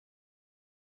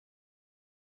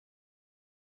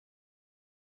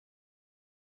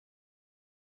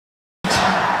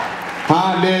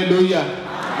ሃሌሉያ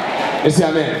እስቲ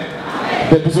አሜን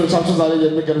በብዙዎቻችሁ ዛሬ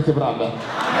የሚገርም ክብር አለ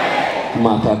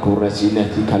ማታ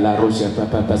ኮረሲነት ካላሮስ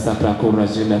ያፈፈሰፕራ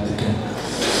ኮረሲነት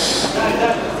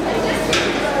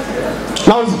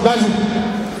ናውዝ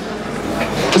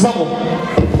እዛቆ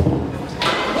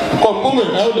ቆም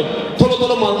አይውል ቶሎ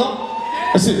ማለት ነው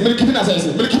እስቲ ምልክትን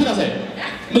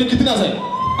አሳይ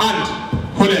አንድ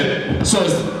ሁለት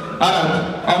ሶስት አራት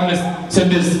አምስት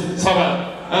ስድስት ሰባት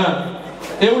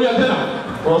ይኸውልህ ያንተና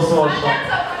ወስዋሽ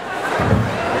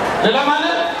ሌላ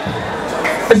ማለት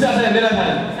እዛ ላይ ሌላ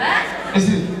ታዲያ እስቲ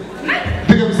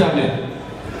ድገም ዛሬ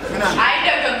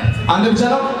አይደገም አንድ ብቻ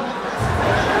ነው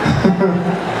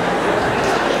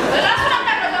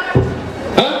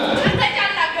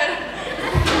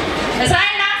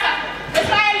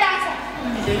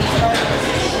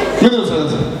ምን ነው ሰላም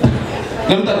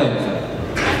ለምን ታዲያ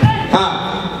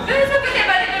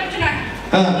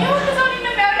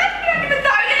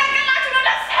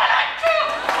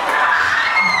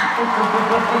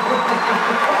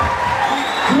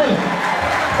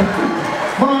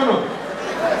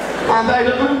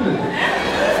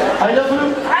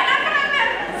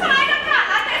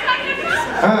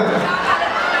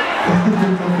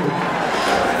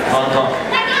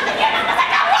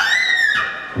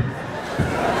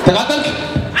ተቃጠልክ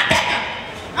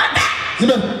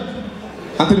ዝም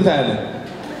አንተ ልታያለህ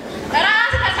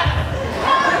ራስ ተሰራ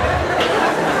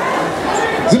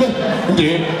ዝም እንዴ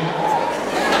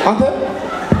አንተ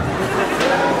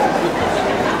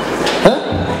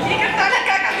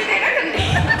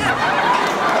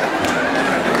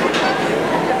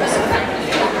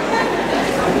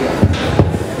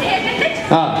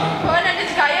ሆነ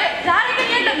ልጅ ጋር ዛሬ ግን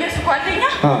የለም የሱ ጓደኛ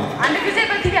አንድ ጊዜ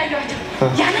በቲቪ አየኋቸው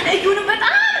ያንን እዩንም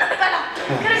በጣም ነው በጣም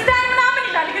ክርስቲያን ምናምን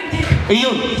ይላል ግን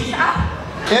እዩን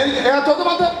አትወጣም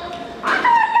አንተ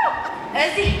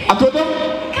እዚህ አትወጣም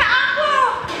ከአምቦ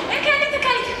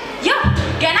እከሊት ያው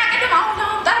ገና ቅድም አሁን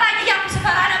ጠራኝ እያልኩ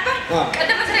ስፈራ ነበር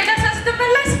ቅድም እስሬ ደርሰን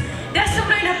ስትመለስ ደስ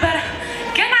ብሎኝ ነበረ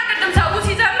ገና ቅድም ሰው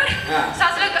ሲዘምር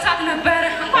ሳስለቅሳት ነበረ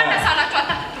እንኳን ደስ አላችሁ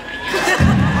አታፈቱ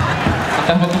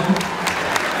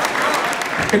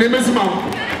እኔ መስማው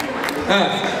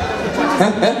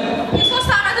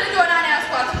የሶስት ዓመት ልጅ ሆና ነው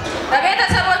ያስኳት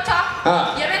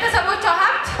የቤተሰቦቿ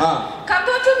ሀብት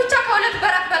ከብቶቹ ብቻ ከሁለት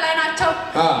በረት በላይ ናቸው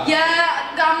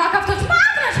የጋማ ከብቶች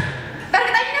ማለት ነው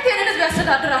በእርግጠኝነት የኔን ህዝብ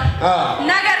ያስተዳድራል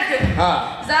ነገር ግን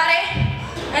ዛሬ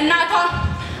እናቷ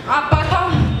አባቷ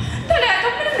ተለያይቶ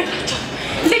ምንም የላቸው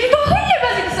ልጅቷ ሁሌ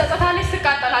በዚህ ትሰጣታለች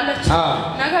ትቃጠላለች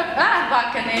ነገር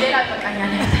እባክህ ሌላ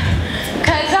በቃኛል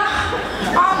ከዛ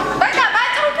በቃ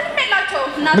ባጭሩ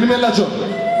ምንም የላቸው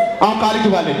አሁን ቃል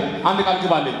ግባልኝ አንድ ቃል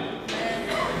ግባልኝ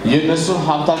የነሱን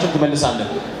ሀብታቸውን ትመልሳለህ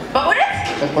በእውነት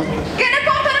ግን እኮ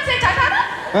ኦርቶዶክስ አይታታና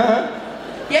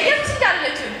የኢየሱስ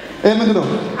ይቻለች ምንድን ነው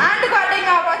አንድ ጓደኛ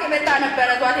አብሯት የመጣ ነበረ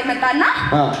ዟት የመጣና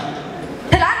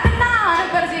ትላንትና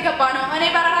ነበር እዚህ የገባ ነው እኔ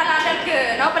በረራ ላደርግ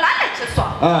ነው ብላለች እሷ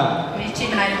እቺ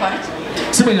ምን አይባልች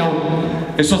ስመኛው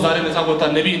እሷ ዛሬ ነፃ ወጣ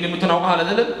ነብይ እንደምትናውቀው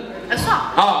አይደለም እሷ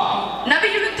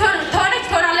ነብይ ምትሆነች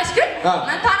ትሆናለች ግን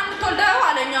መንታን ምትወልደው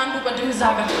አለኝ አንዱ ቀድም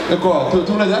እዛ ጋር እኮ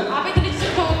ትውለዳ አቤት ልጅ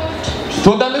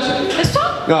ትወልዳለች እሷ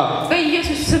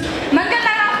በኢየሱስ ስም መንገድ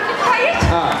ላይ ራሱ ትታየች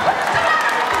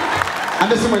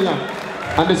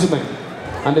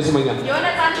አንድ ስመኛ የሆነ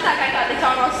ታንታ ታቃይታለች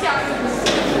አሁን ሲያ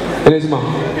እኔ ስማ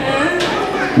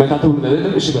መንታቱ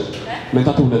አይደለም እሺ በል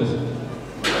መንታቱ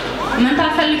መንታ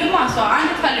ፈልግማ እሷ አንድ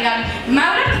ትፈልጋለች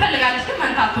ማውለድ ትፈልጋለች ግን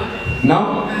መንታቱ ነው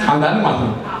አንዳንድ ማለት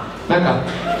ነው በቃ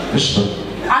እሺ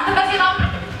አንተ በዚህው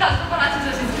ታስቆራጭ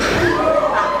ዘዚህ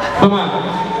በማን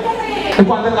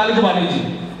እንኳን ቃል ግባል እንጂ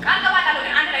ቃል ገባለሁ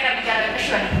ግን አንድ ነገር ብቻለሁ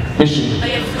እሺ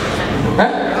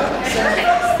በል እሺ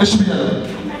እሺ ብያለሁ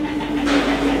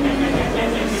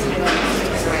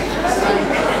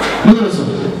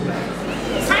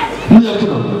ምን ያልክ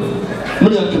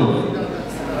ነው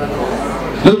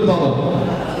ለምን ታውቃ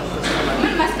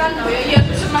ምን መስቀል ነው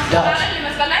የኢየሱስ መስቀል አይደል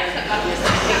መስቀል ላይ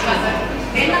ተሰቀለ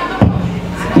እና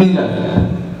ምን ይላል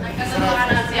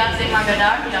አንቀጸብራና ሲያሴ ማገዳ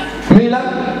ይላል ምን ይላል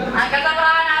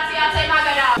አንቀጸብራና ሲያሴ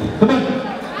ማገዳ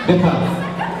ደፋ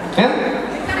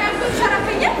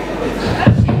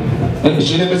እሺ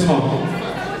ለምስማው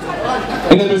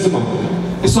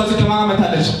እሷ እዚህ ከማን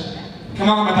መታለች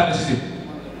እዚህ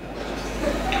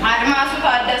አድማሱ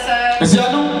ታደሰ እዚህ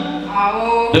ያለው አዎ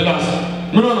ደላስ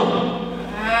ምን ሆነ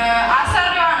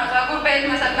አሰሪዋ ነው ጸጉር ቤት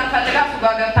መሰልጠን ፈልጋ ሱጋ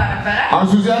ገብታ ነበረ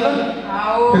አንሱ እዚህ ያለ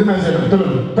አዎ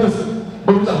ደስ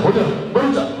በሩጫ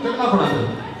ተቀማኮናለ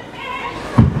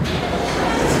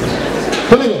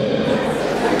ፈልገ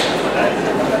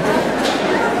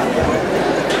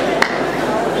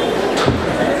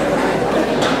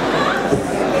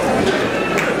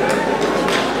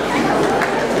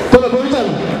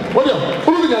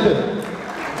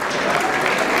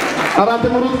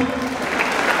አትሞሩት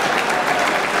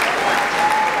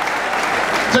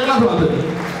ጀግናቱ አንተ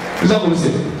እዛ ቁምሴ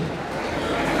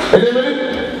እኔ ምን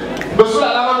በሱ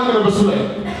ዓላማ ምን ነው በሱ ላይ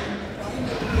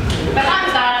በጣም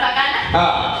ታራታቃለ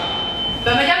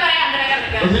በመጀመሪያ አንድ ነገር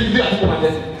ነገር እዚህ አትቆማለ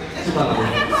ሲባላ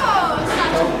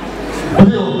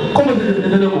አዲዮ ቆም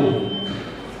እንደነቁ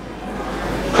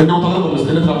እንደው ታደርጉ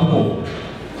እንደተራቁ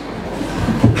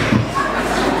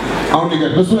አሁን ነገር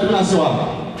በሱ ላይ ምን አስባል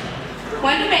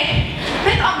ወንድሜ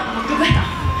በጣም ነው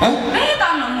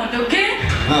በጣም ነው የምወደው ግን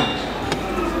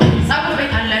ጸጉር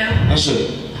ቤት አለው እሺ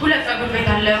ሁለት ጸጉር ቤት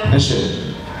አለው እሺ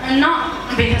እና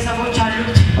ቤተሰቦች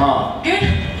አሉት ግን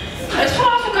እሱ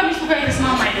ራሱ ከሚስቱ ጋር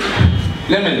የተስማማ አይደለም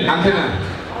ለምን አንተ ነህ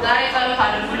ዛሬ ጸሎት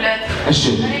አድርጉለት እሺ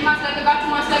እኔ ማስለቀቃችሁ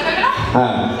ማስለቀቅ ነው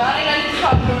ዛሬ ለልጅ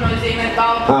አብሮ ነው እዚህ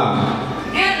የመጣው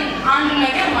ግን አንድ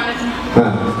ነገር ማለት ነው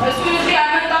እሱ እዚህ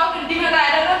ያመጣው እንዲመጣ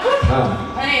ያደረኩት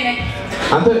እኔ ነኝ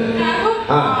አንተ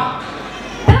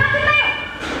ትናንትና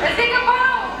እዚህ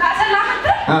ገባነው ካሰላመት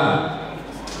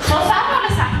ሶስት ሰዓት ነው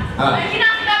ለሰዓት መኪና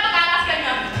ስጠብቅ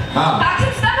አላስገኛሉት ታክሲ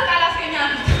ስጠብቅ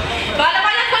አላስገኛሉት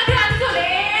ባለማለት ኮንትራት ይዞ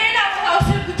ሌላ ቦታ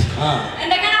ወሰድኩት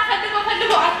እንደገና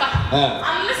ፈልጎ አጣ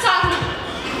 5 ሰዓት ነው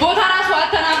ቦታ ራሱ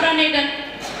አተናብረን ሄደን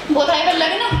ቦታ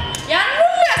የፈለግነው ያን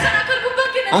ሁሉ ያሰናከልኩበት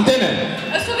ግን አንተ ነህ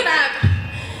እሱ ግን አያውቅም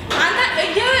አንተ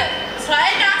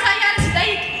እስራኤል ዳንሳ እያለ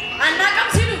ሲጠይቅ አናውቅም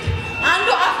ሲሉት አንዱ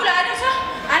አፉ ላይ አደረሰ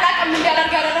አላውቅም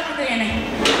እንዲያደርግ ያደረኩት እኔ ነኝ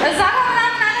እዛ ጋር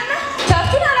ምናምን አለና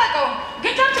ቸርቹን አላውቀውም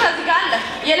ግን ቸርች በዚህ ጋር አለ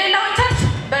የሌላውን ቸርች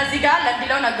በዚህ ጋር አለ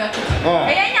እንዲለው ነገርኩት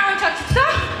ይሄኛውን ቸርች ትቶ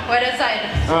ወደዛ ሄደ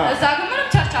እዛ ግን ምንም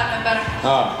ቸርች አልነበረም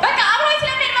በቃ አብሮኝ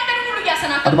ስለሚሄድ መንገድ ሁሉ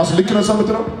እያሰናከለ አድማስ ልክ ነው ሰምት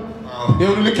ነው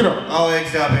ይሁን ልክ ነው አዎ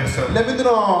እግዚአብሔር ሰው ለምንድን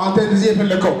ነው አንተ እዚህ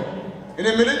የፈለከው እኔ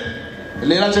ምን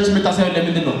ሌላ ቸርች የምታሳየው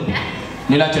ለምንድን ነው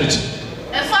ሌላ ቸርች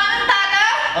እሷንም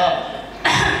ታውቀው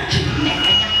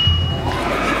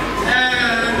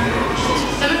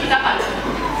ስምት ይጠፋል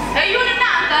እዩንና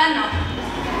አንተን ነው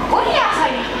ሁሌ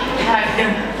ያሳያል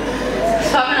ያግም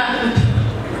ሰውን አትሉት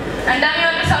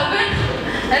እንደሚወድ ሰው ግን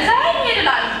እዛ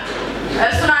ይሄዳል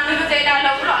እሱን አንድ ጊዜ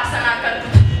ሄዳለሁ ብሎ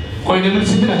አሰናከልኩት ቆይ ለምን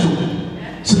ስትላችሁ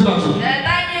 9999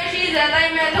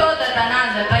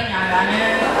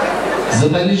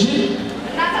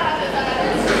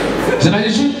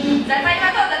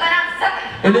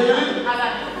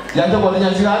 ያንተ ጓደኛ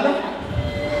እዚህ ጋር አለ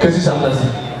ከዚህ ሳምንት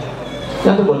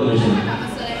ያንተ ጓደኞች ነው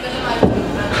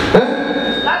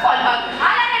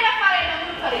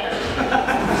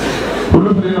ሁሉ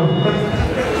ፍሬ ነው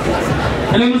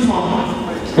እኔ ልስማ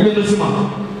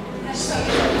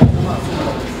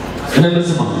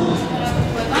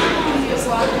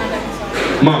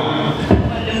ማ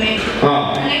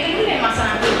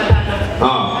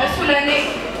እሱ ለእኔ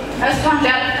እሷን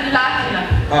ሊያልፍላት ነው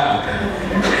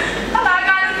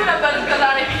አጋንንቱ ነበር እስከ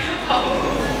ዛሬ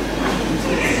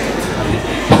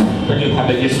በጌታ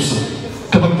በኢየሱስ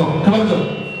ከበርተው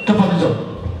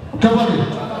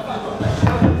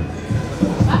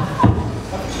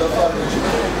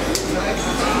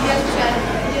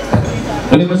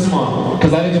እኔ መስማ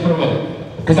ከዛሬ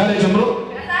ጀምሮ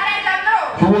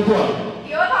ህይወቷ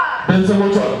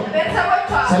ቤተሰቦቿ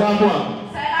ሰላሟ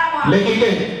ለቂቄ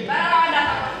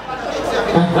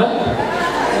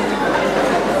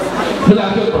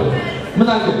ምን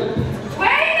አልከኝ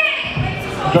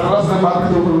ደረስ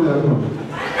ለማድረግ ነው ያለው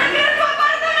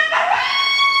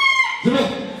ዝም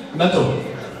ነጥብ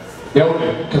ያው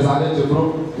ከዛሬ ጀምሮ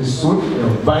እሱን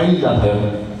ባይን ይላል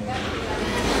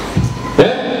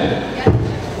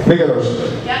ነገሮች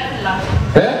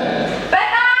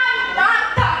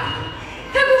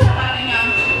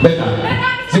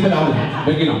ዝም ብለው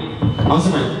በጊና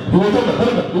አንስማኝ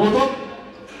ህይወቷ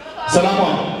ሰላሟ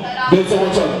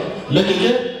ቤተሰቦቿ ለቂቄ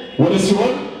ወደ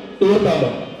ሲሆን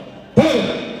እወጣለሁ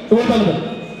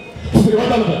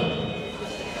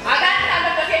አጋንንት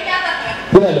አለበት የሚያጠፋ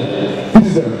ብላለ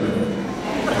ትዝዘ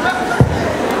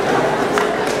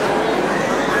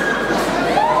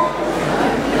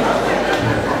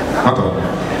አቶ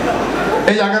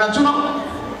ሀገራችሁ ነው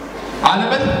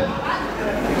አለበት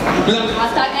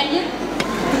አታውቀኝም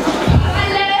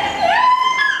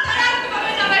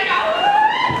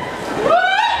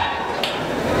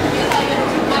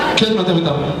ከየት ነው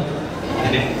ተመጣው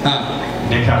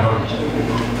ኔካሮች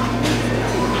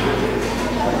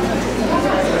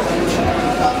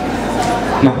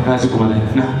ና እዚህ ቁም ላይ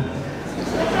ና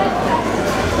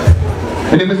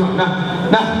እኔ መስማ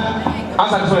ና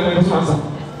አንሳ ከሱ ላይ መስማ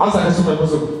አንሳ ከሱ ላይ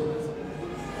መስማ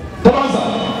ተባንሳ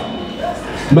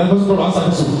መንፈሱ ነው አንሳ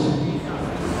ከሱ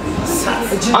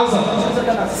አንሳ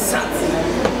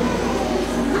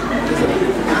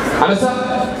አነሳ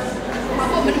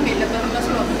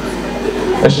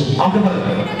እሺ አሁን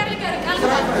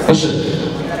እሺ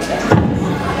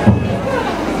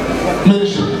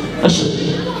ምንሽ እሺ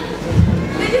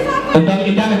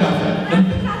እንዳነጋ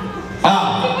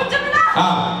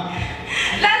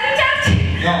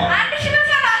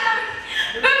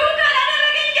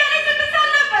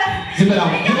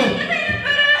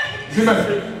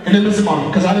እኔ ምን ስማው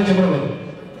ከዛሬ ጀምሮ ነው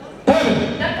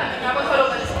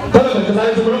ከዛሬ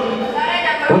ጀምሮ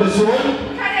ወደ ሲሆን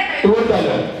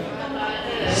ይወጣለሁ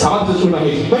ሰባት ዙር ነው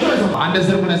አንድ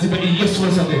ዘርብ ነው ሲበል ኢየሱስ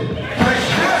ወሰደ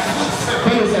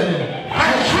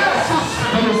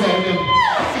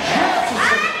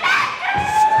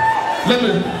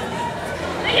ለምን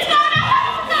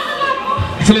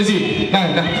ስለዚህ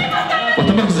ና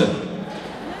ወተመርዘ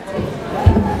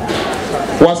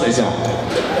ዋሳይሳ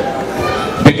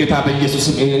በጌታ በኢየሱስ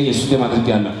ስም ኢየሱስ ደም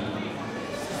አድርጌያለሁ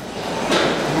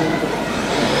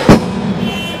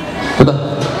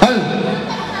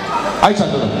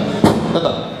አይቻለሁ በጣ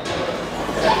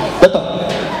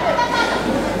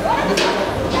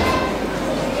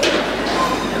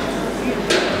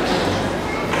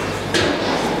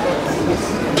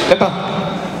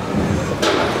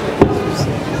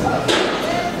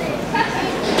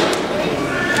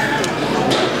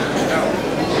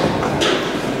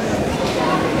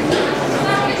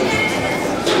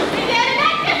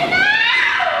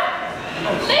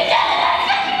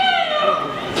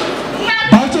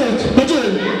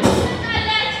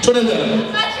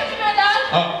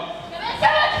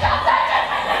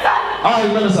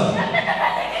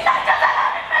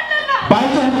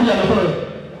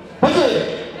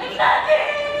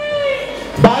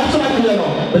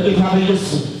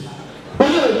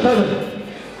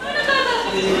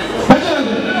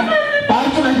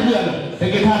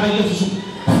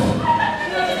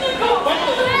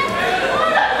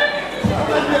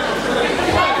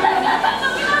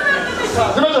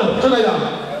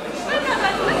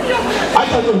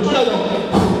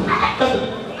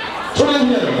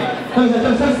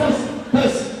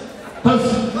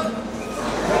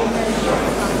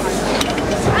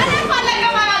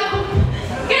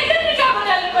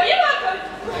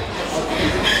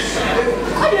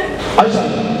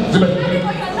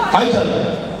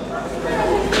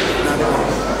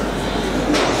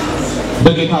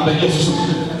በጌታ በኢየሱስ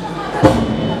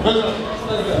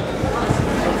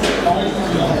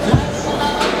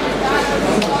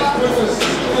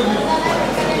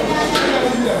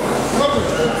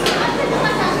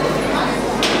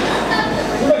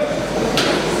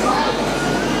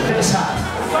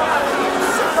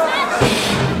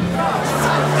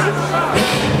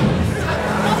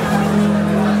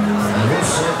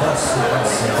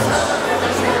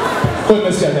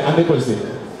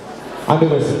አንዴ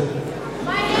ቆይ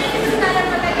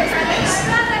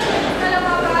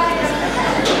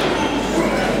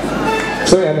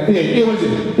So yeah,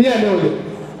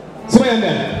 so yeah,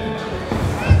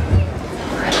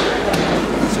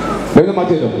 Venga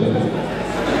Mateo.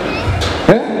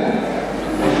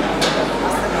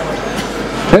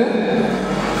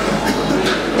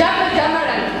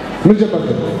 ምን ጀመርክ?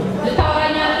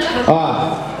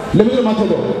 ለምን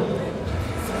ማተዶ?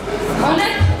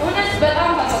 እውነት በጣም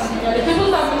ታሳዝኛለህ።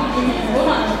 ከሶስት አመት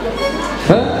ሆና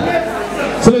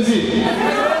ስለዚህ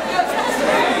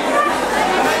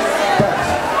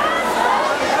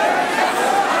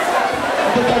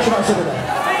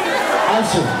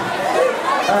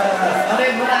እኔ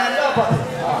ምን አለው አባት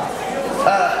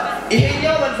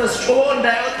ይሄኛው መንፈስ ጮሆ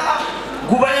እንዳይወጣ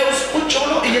ጉባኤ ውስጥ ቁጭ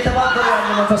ብሎ እየተባበረ ያለ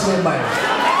መንፈስ ነው የማየው።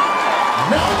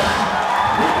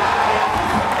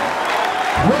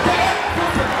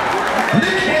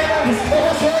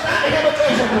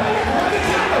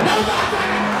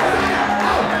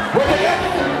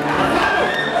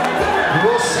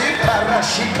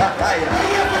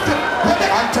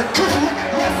 አንተ ክፉ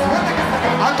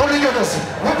አንተ ልጅ ወደስ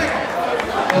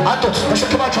አጥቶት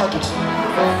ተሸክማችሁ አጥቶት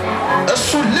እሱ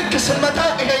ልክ ስንመጣ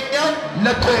ይሄኛው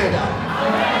ለቆ ይሄዳል።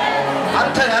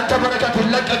 አንተ በረከት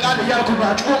ይለቀቃል እያልኩ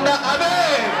ናችሁና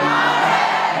አሜን።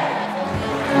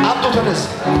 አጥቶት ወደስ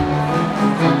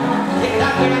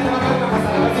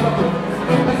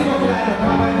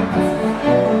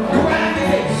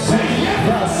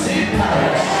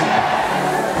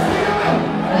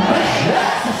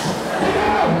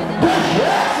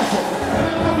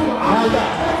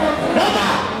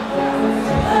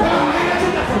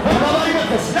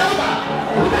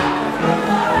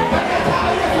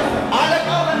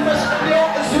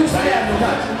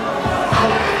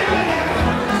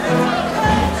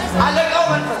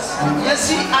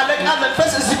የዚህ አለቃ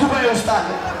መንፈስ እዚህ ጉባኤ ውስጥ አለ።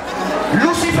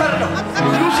 ሉሲፈር ነው።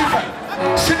 ሉሲፈር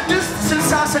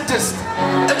 666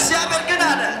 እግዚአብሔር ግን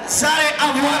አለ ዛሬ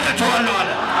አዋርደዋለሁ አለ።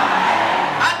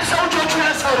 አንድ ሰው ጆቹ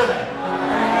ያሳው ነው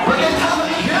በጌታ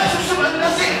በኢየሱስ ስም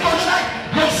እነዚህ እጆች ላይ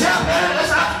የእግዚአብሔርን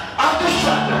እሳት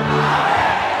አውጥቻለሁ።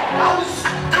 አሁን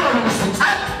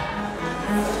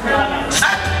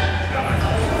ጸጥ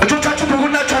እጆቻችሁ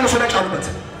በጎናችሁ ያለው ሰው ላይ ጫኑበት።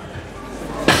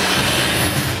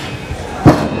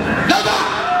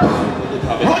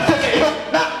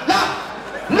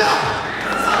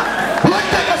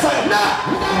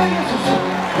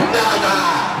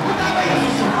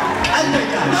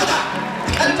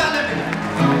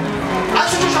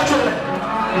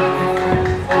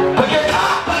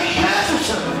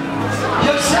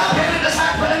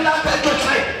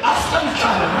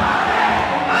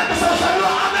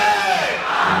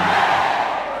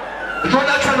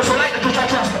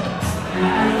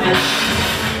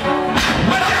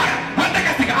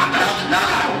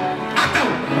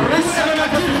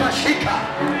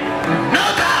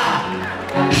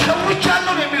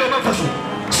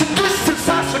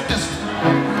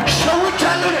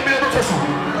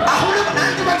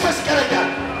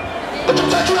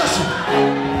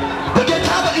 በጌታ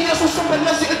በኢየሱስ ስም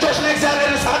በእነዚህ እጆች ላይ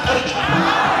እግዚአብሔር እሳት ጠርቻለሁ።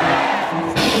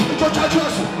 እጆቻችሁ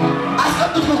ያሱ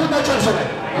አስቀምጡት በጎናችሁ ያለው ላይ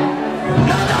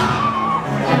ናዳ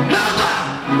ናዳ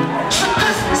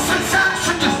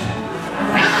 666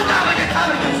 ናዳ በጌታ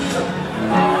በኢየሱስ ስም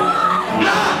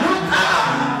ናዳ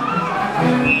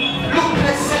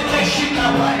ሉፕሬሴቴሽን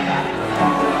ካባያ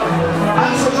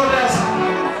አንሶቶላስ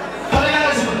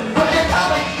ፈለጋዝ በጌታ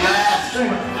በኢየሱስ ስም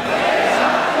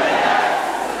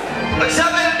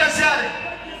እግዚአብሔር እንደዚህ አለ።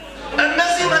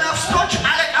 እነዚህ መናፍስቶች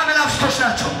አለቃ መናፍስቶች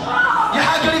ናቸው።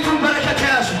 የሀገሪቱን በረከት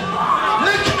የያዙ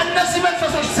ልክ እነዚህ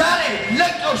መንፈሶች ዛሬ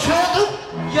ለቀው ሲወጡ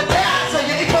የተያዘ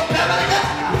የኢትዮጵያ በረከት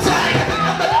ዛሬ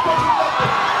ከተቀመጠበት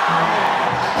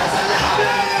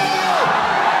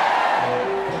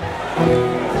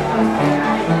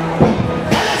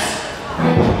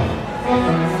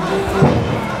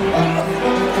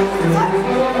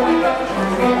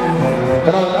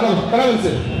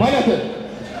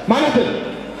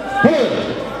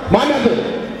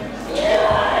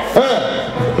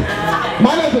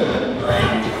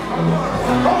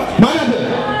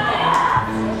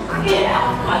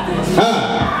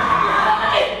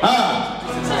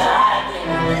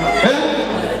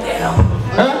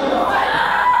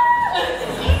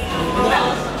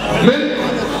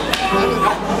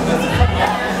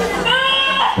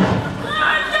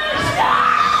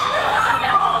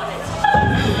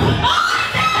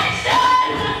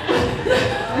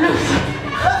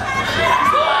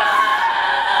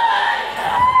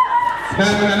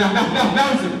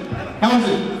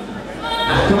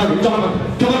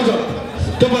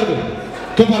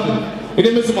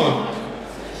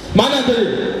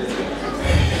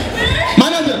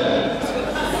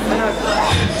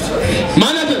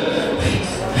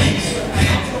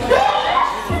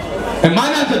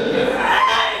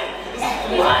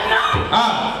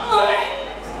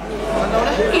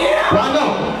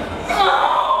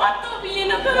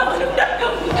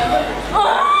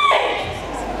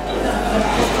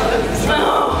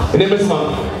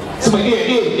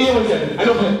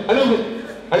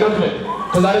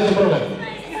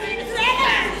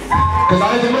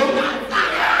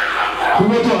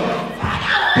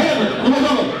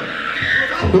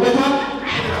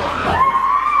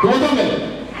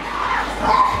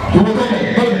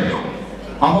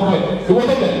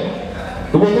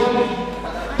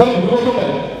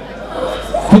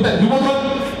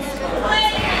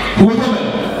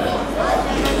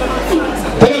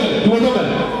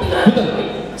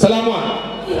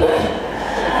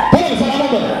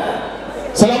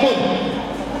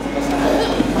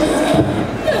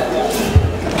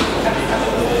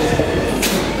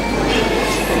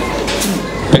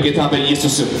በጌታ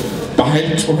በኢየሱስ ስም በኃይል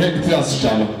ጮሄ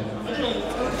ትያዝሻለሁ።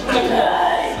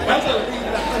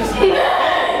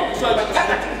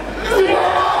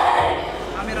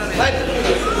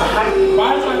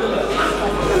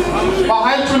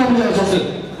 በኃይል ጮሄ ትያዝሻለሁ።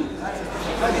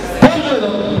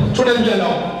 ጮሄ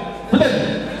ትያዝሻለሁ።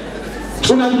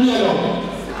 ጮሄ ትያዝሻለሁ።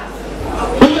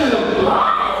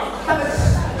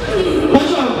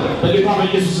 በጌታ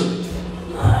በኢየሱስ ስም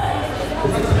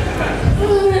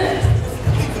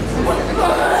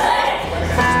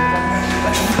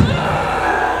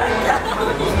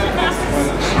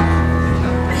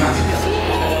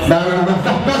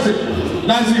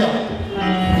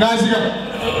Naziga.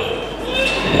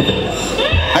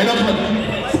 I don't know.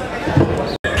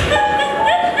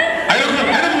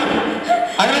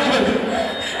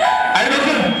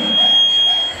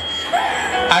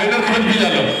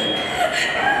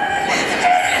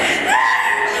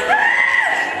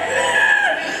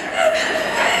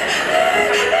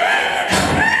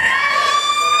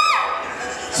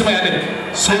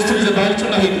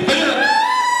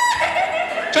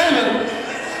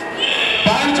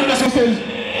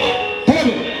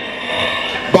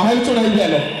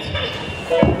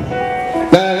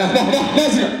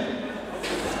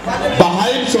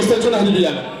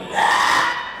 ይያለ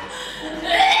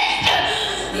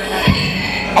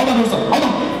አውጣ ነው አውጣ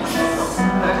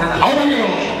አውጣ ነው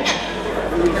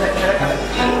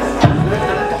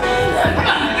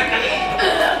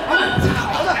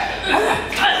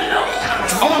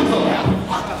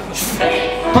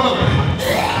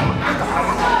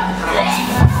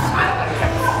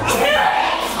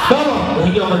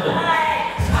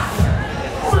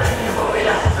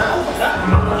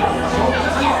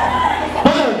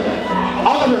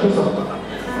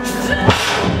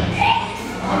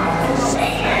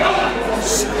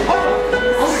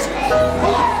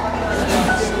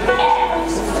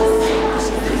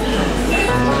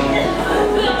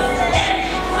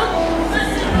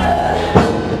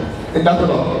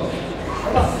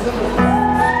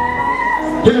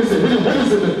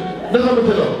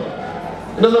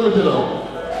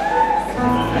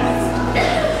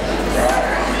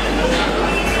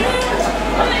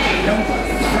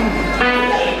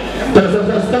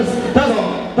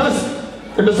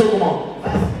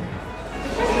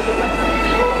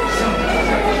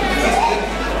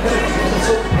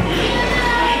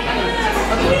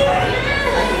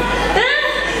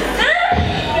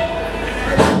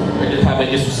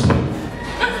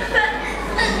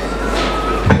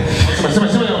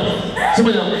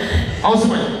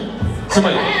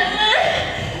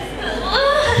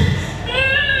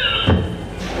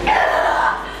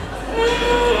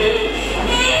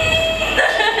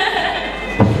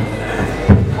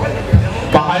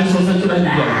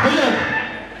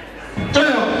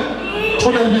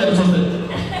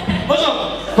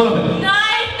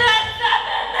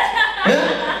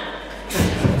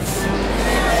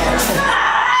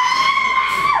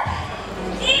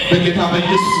በጌታ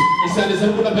በኢየሱስ ኢሳለ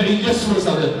ዘርቁላ በኢየሱስ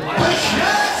ወሳለ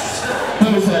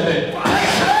በመሳለ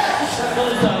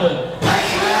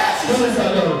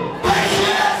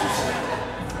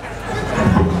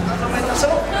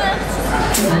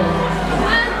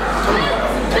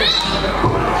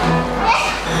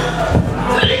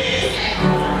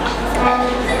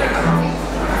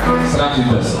ስራት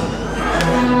ይደርስ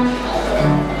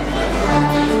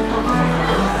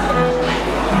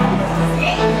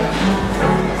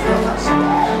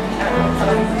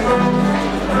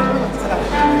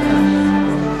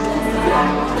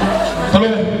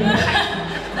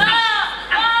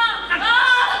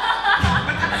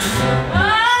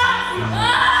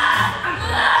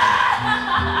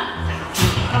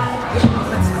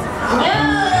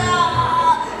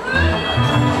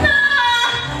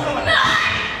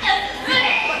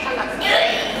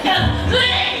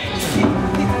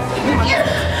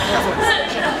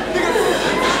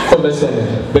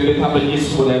በጌታ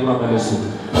በኢየሱስ ወደ አይምሮ መለስ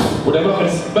ወደ አይምሮ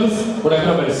መለስ ወደ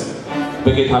አይምሮ መለስ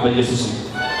በጌታ በኢየሱስ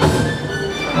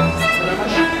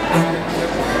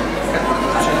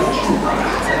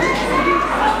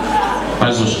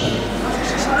አይዞሽ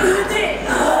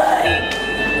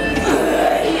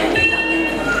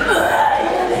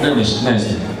ነሽ ነሽ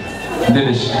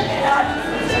ነሽ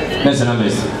ነሽ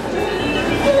ነሽ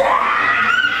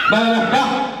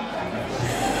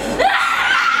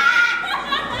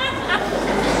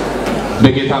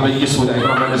በጌታ በኢየሱስ ወደ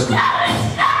አይምሮ መለስ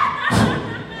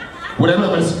ወደ አይምሮ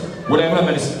መለስ ወደ አይምሮ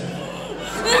መለስ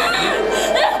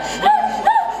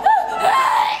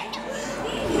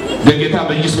በጌታ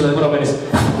በኢየሱስ ወደ አይምሮ መለስ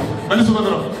መልስ ወደ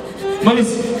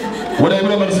መለስ ወደ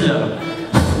አይምሮ መለስ ይላል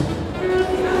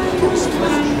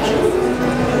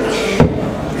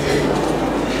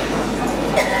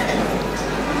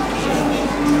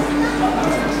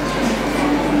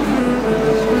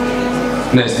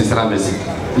ነስቲ ስራ በዚህ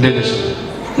እንደነሽ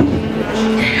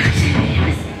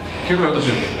كيف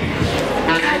تجي؟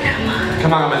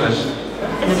 كم عملش؟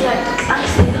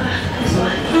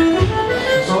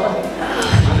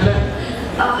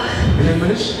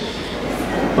 منش؟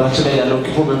 باش لا يعلم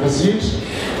كيف من مسجد؟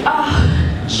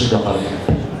 جدا قريب.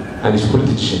 أنا شو كل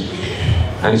تجي؟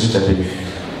 أنا شو تبي؟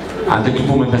 عندك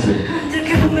كيف من مسجد؟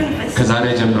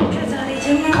 كزاري جمرو.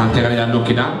 كان تغير يعلم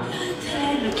كذا؟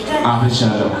 آخر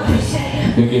شهر.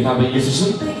 بقيت أبي يسوع.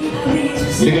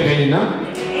 لقى غيرنا؟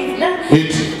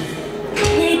 هيت.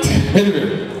 هيت.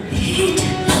 هيت.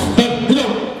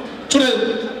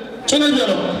 شنو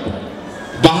يالو؟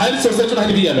 بحال سوسة شنو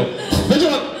هيدي يالو؟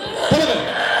 بجوا. تمام.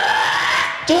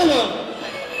 تمام.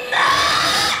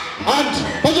 أنت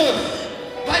بجوا.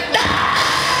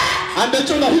 أنت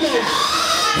شنو هيدي؟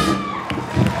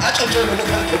 أشوف شنو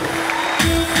هيدي.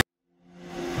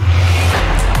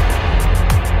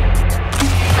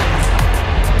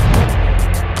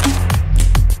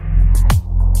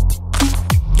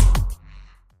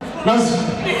 ناس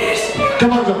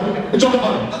كمان جم، إيش هو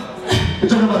كمان؟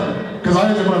 إيش هو كمان؟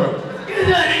 كزايا جمرة.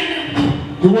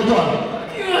 ህይወቷን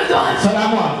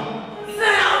ሰላሟን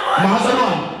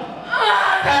ማህፀኗን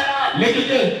ለቅቄ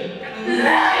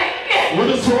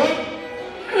ወደ ሲሆን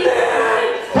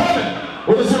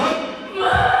ወደ ሲሆን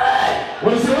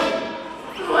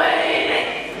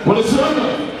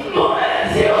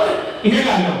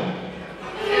ይሄዳለሁ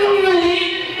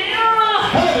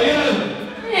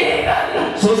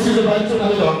ሶስት ልባቸው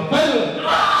ናቸው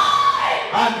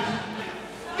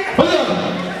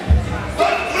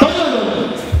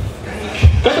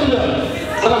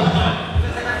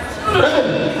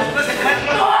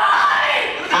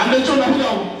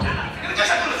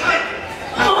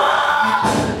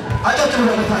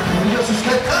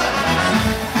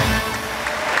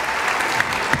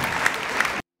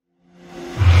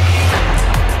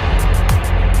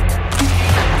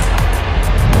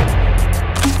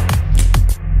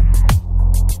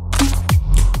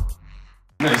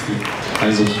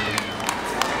አይዞሽ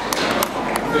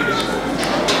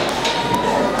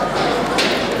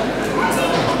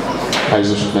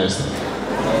አይዞሽ ናይስ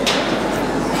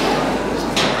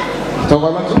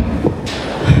ተዋላችሁ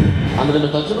አንድ ላይ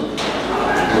መጣችሁ ነው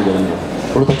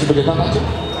ሁለታችሁ በጌታ ናችሁ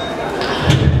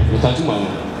ሁለታችሁ ማለት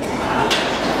ነው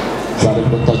ዛሬ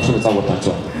ሁለታችሁ ነፃ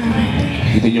ወጣችኋል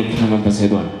የትኛው ክፉ መንፈስ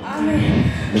ሄዷል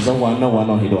በዛው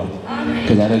ዋናው ሄዷል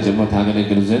ከዛሬ ጀምሮ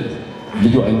ታገለግሉ ዘንድ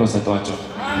ልዩ አይምሮ ሰጠዋቸው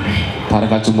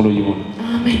ታሪካችሁ ሙሉ ይሁን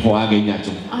ክፉ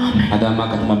አያገኛችሁ አዳማ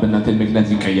ከተማ በእናንተ ምክንያት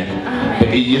ይቀየር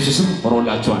በኢየሱስም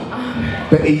ሆኖላችኋል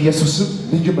በኢየሱስም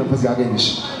ልዩ መንፈስ ያገኝሽ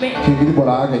ከእንግዲህ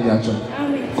በኋላ አያገኛችሁ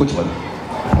ቁጭ በሉ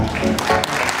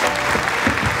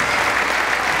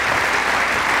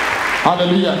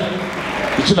ሃሌሉያ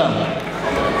ይችላል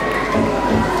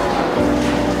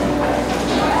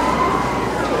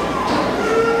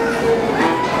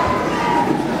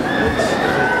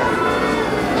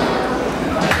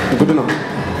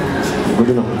ጉድ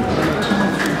ነው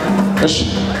እሺ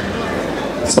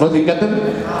ጸሎት ይቀጥል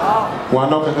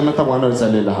ዋናው ከተመታ ዋናው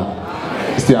ይጸልይልሃል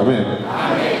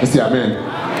እስቲ አሜን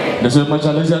ለሰማች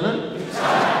አለ እግዚአብሔር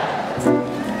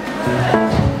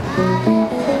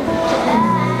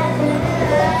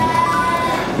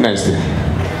ናይስ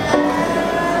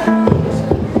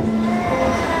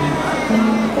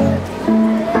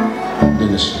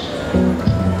ድንሽ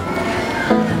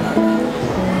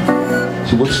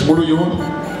ሲቦች ሙሉ ይሁን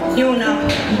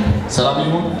ሰላም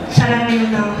ይሁን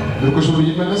ልኩሽ ሁሉ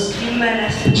ይመለስ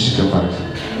እጅሽ ከፋረሽ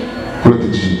ሁለት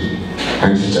እጅሽ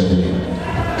አንቺ ጨምሪ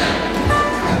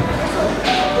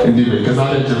እንዲህ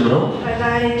ከዛሬ ጀምሮ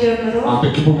አንተ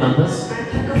ክፉ መንፈስ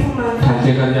ካንተ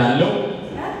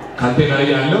ጋር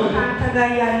ያለው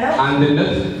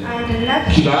አንድነት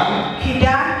ኪዳን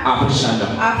አፍርሻለሁ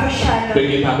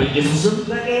በጌታ በኢየሱስም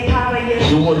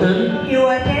ህይወትን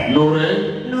ኑሮዬ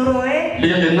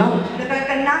ልቀቅና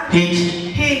ሂድ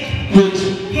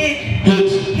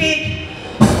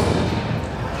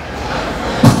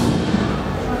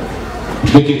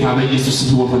በጌታ በኢየሱስ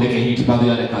ህይወት ወደ ቀኝ ሂድ ባሉ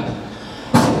ያለካት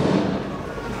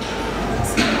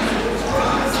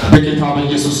በጌታ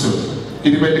በኢየሱስ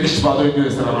እድሜ ልክሽ ባሉ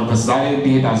የሚሰራ መንፈስ ዛሬ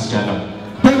እንዲሄድ አዝቻለሁ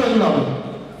በልበሉ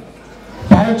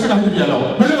ባዮቹን አህል ያለው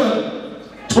በልበሉ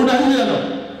ጩና አህል ያለው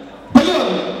በልበሉ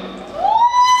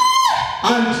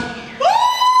አንድ